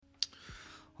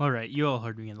All right, you all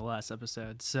heard me in the last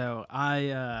episode, so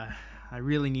I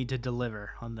really need to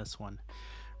deliver on this one.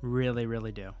 Really,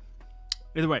 really do.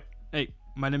 Either way, hey,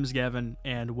 my name is Gavin,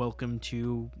 and welcome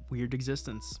to Weird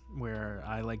Existence, where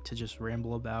I like to just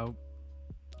ramble about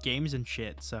games and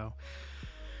shit. So,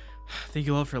 thank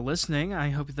you all for listening.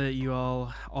 I hope that you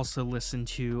all also listen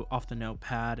to Off the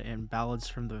Notepad and Ballads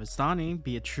from the Vistani.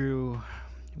 Be a true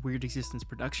Weird Existence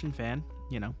production fan.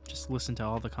 You know, just listen to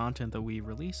all the content that we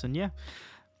release, and yeah.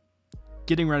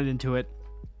 Getting right into it.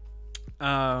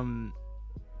 So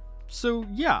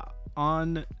yeah,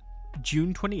 on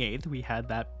June 28th, we had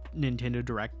that Nintendo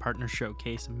Direct Partner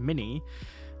Showcase Mini,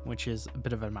 which is a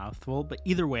bit of a mouthful, but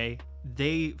either way,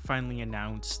 they finally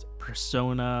announced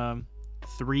Persona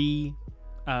 3,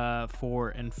 4,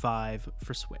 and 5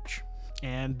 for Switch.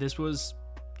 And this was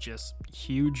just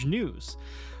huge news.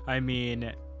 I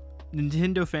mean,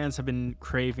 Nintendo fans have been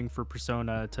craving for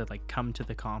Persona to come to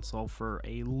the console for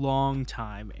a long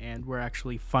time, and we're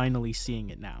actually finally seeing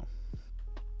it now.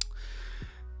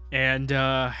 And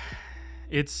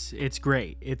it's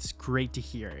great. It's great to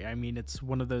hear. I mean, it's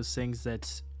one of those things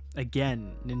that,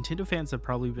 again, Nintendo fans have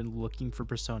probably been looking for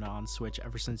Persona on Switch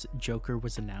ever since Joker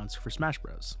was announced for Smash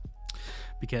Bros.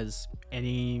 Because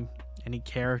any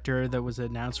character that was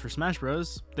announced for Smash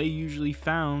Bros, they usually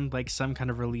found some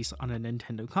kind of release on a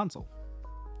Nintendo console.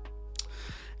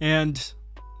 And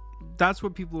that's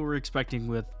what people were expecting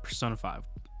with Persona 5.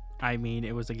 I mean,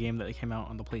 it was a game that came out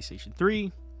on the PlayStation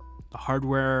 3. The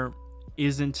hardware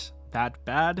isn't that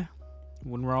bad,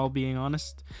 when we're all being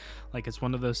honest. It's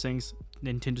one of those things,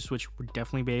 Nintendo Switch would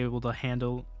definitely be able to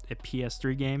handle a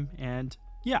PS3 game, and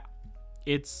yeah,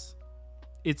 it's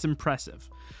impressive.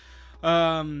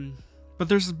 But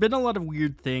there's been a lot of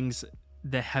weird things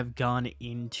that have gone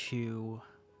into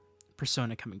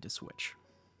Persona coming to Switch.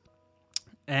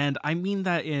 And I mean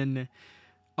that in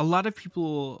a lot of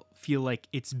people feel like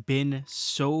it's been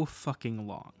so fucking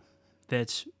long,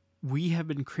 that we have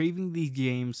been craving these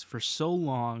games for so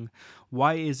long.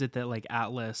 Why is it that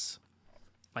Atlas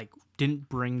didn't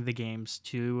bring the games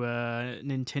to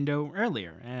Nintendo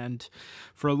earlier? And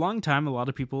for a long time, a lot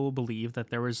of people believe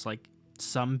that there was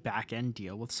some back-end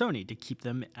deal with Sony to keep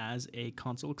them as a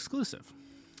console exclusive.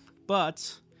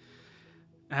 But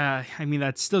I mean,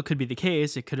 that still could be the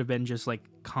case. It could have been just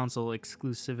console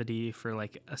exclusivity for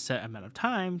a set amount of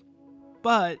time.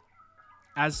 But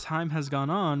as time has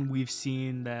gone on, we've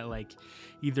seen that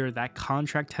either that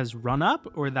contract has run up,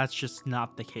 or that's just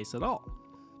not the case at all.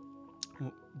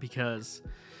 Because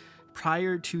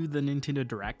prior to the Nintendo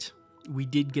Direct, we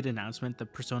did get an announcement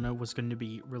that Persona was going to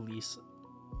be released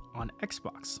on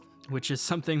Xbox, which is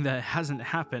something that hasn't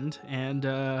happened, and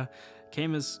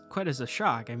came as quite as a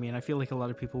shock. I mean, I feel like a lot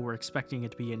of people were expecting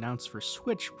it to be announced for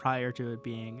Switch prior to it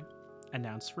being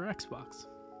announced for Xbox.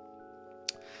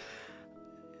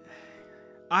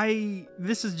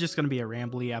 This is just going to be a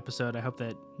rambly episode. I hope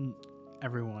that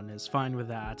everyone is fine with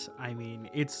that. I mean,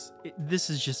 this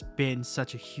has just been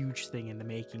such a huge thing in the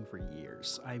making for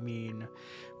years. I mean,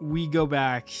 we go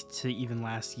back to even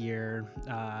last year.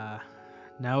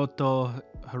 Naoto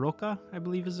Hiroka, I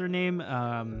believe is their name,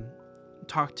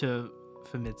 talked to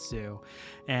Famitsu,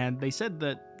 and they said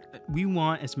that we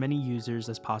want as many users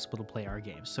as possible to play our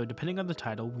games. So depending on the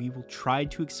title, we will try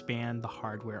to expand the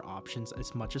hardware options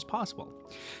as much as possible.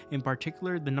 In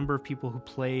particular, the number of people who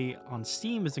play on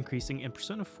Steam is increasing, and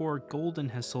Persona 4 Golden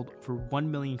has sold over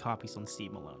 1 million copies on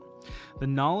Steam alone. The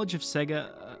knowledge of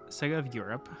Sega of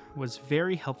Europe was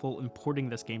very helpful in porting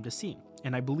this game to Steam,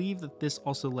 and I believe that this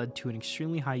also led to an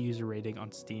extremely high user rating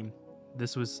on Steam.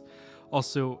 This was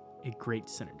also a great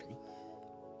synergy.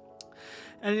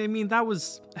 And I mean,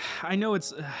 I know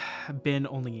it's been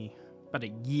only about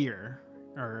a year,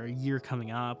 or a year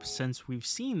coming up, since we've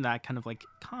seen that kind of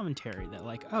commentary that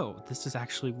oh, this is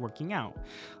actually working out.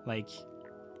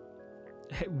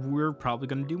 We're probably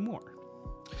going to do more.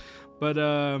 But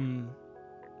at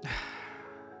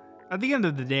the end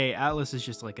of the day, Atlas is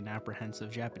just an apprehensive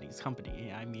Japanese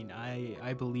company. I mean,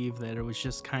 I believe that it was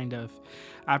just kind of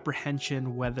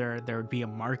apprehension whether there would be a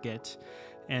market,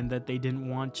 and that they didn't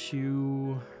want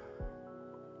to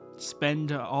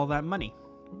spend all that money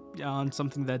on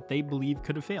something that they believe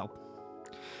could have failed.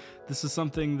 This is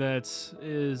something that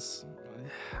is,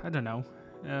 I don't know,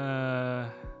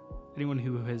 anyone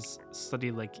who has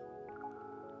studied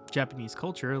Japanese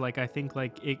culture, I think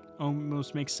it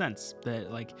almost makes sense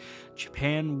that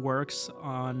Japan works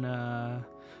on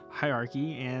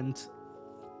hierarchy, and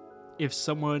if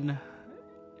someone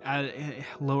at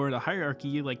lower the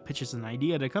hierarchy pitches an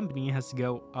idea to a company, it has to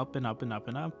go up and up and up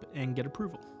and up and get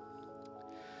approval.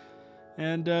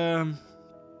 And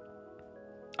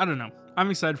I don't know. I'm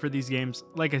excited for these games.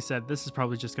 Like I said, this is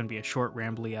probably just going to be a short,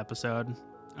 rambly episode.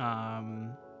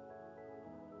 And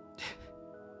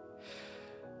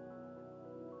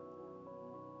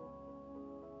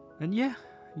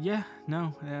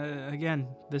again,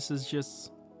 this is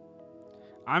just,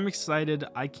 I'm excited.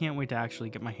 I can't wait to actually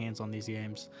get my hands on these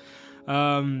games.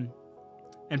 And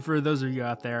for those of you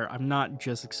out there, I'm not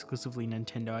just exclusively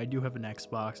Nintendo. I do have an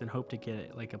Xbox and hope to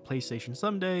get like a PlayStation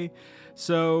someday.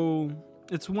 So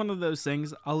it's one of those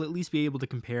things. I'll at least be able to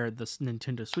compare the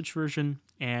Nintendo Switch version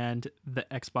and the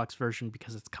Xbox version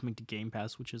because it's coming to Game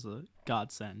Pass, which is a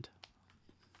godsend.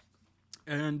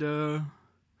 And no,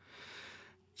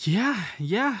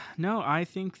 I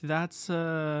think that's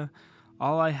all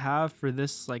I have for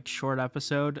this like short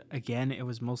episode. Again, it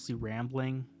was mostly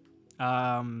rambling.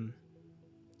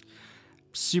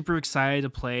 Super excited to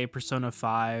play Persona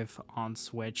 5 on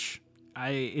Switch.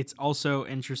 It's also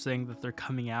interesting that they're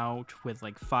coming out with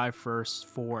like 5 first,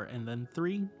 4, and then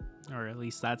 3, or at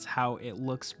least that's how it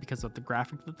looks because of the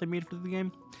graphic that they made for the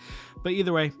game. But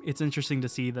either way, it's interesting to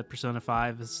see that Persona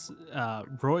 5 is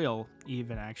Royal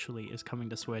even actually is coming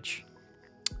to Switch.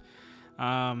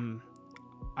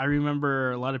 I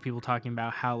remember a lot of people talking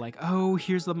about how like, oh,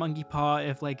 here's the monkey paw.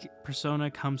 If like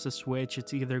Persona comes to Switch,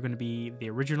 it's either going to be the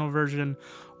original version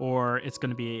or it's going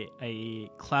to be a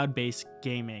cloud-based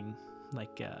gaming.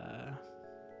 Like,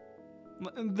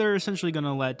 they're essentially going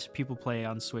to let people play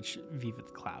on Switch via the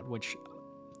cloud, which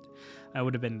that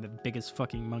would have been the biggest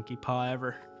fucking monkey paw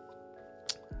ever.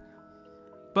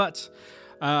 But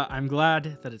I'm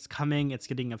glad that it's coming. It's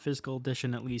getting a physical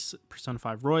edition, at least Persona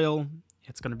 5 Royal.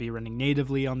 It's going to be running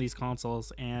natively on these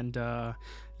consoles, and I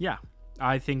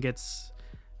think it's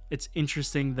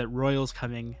interesting that Royal's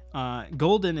coming.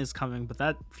 Golden is coming, but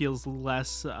that feels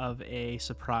less of a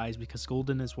surprise because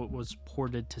Golden is what was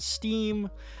ported to Steam.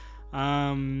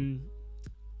 The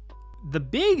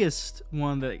biggest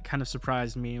one that kind of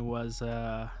surprised me was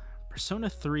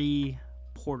Persona 3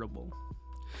 Portable.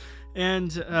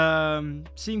 And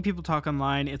seeing people talk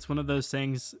online, it's one of those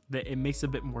things that it makes a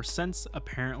bit more sense.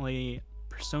 Apparently,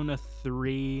 Persona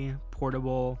 3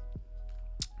 Portable,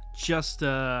 just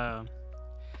under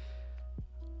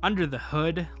the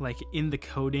hood, like in the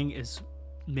coding, is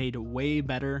made way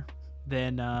better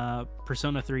than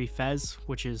Persona 3 Fez,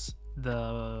 which is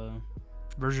the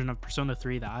version of Persona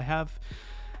 3 that I have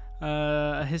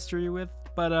a history with.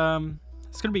 But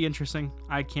it's gonna be interesting.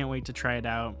 I can't wait to try it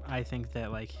out. I think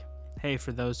that like, hey,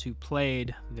 for those who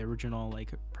played the original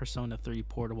like Persona 3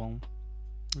 Portable,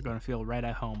 we're going to feel right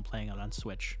at home playing it on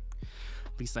Switch.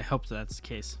 At least I hope that's the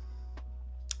case.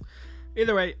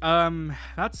 Either way,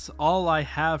 that's all I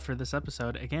have for this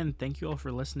episode. Again, thank you all for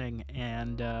listening.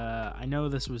 And I know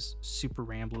this was super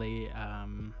rambly,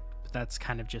 but that's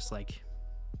kind of just like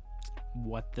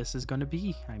what this is going to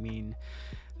be. I mean,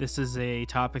 this is a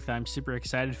topic that I'm super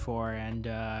excited for, and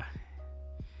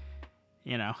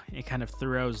it kind of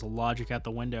throws logic out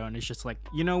the window, and it's just like,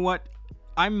 you know what?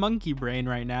 I'm monkey brain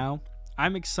right now.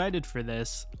 I'm excited for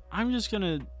this. I'm just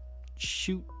gonna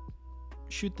shoot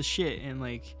the shit and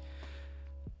like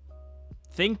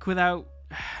speak without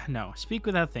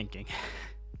thinking.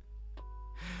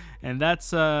 And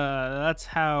that's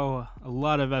how a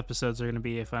lot of episodes are gonna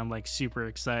be if I'm like super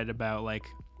excited about like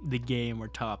the game or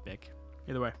topic.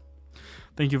 Either way,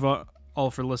 thank you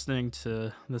all for listening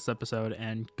to this episode,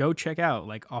 and go check out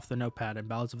like Off the Notepad and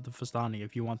Ballads of the Fastani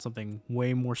if you want something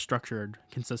way more structured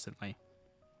consistently.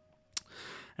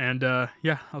 And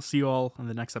I'll see you all in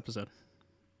the next episode.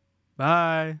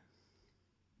 Bye.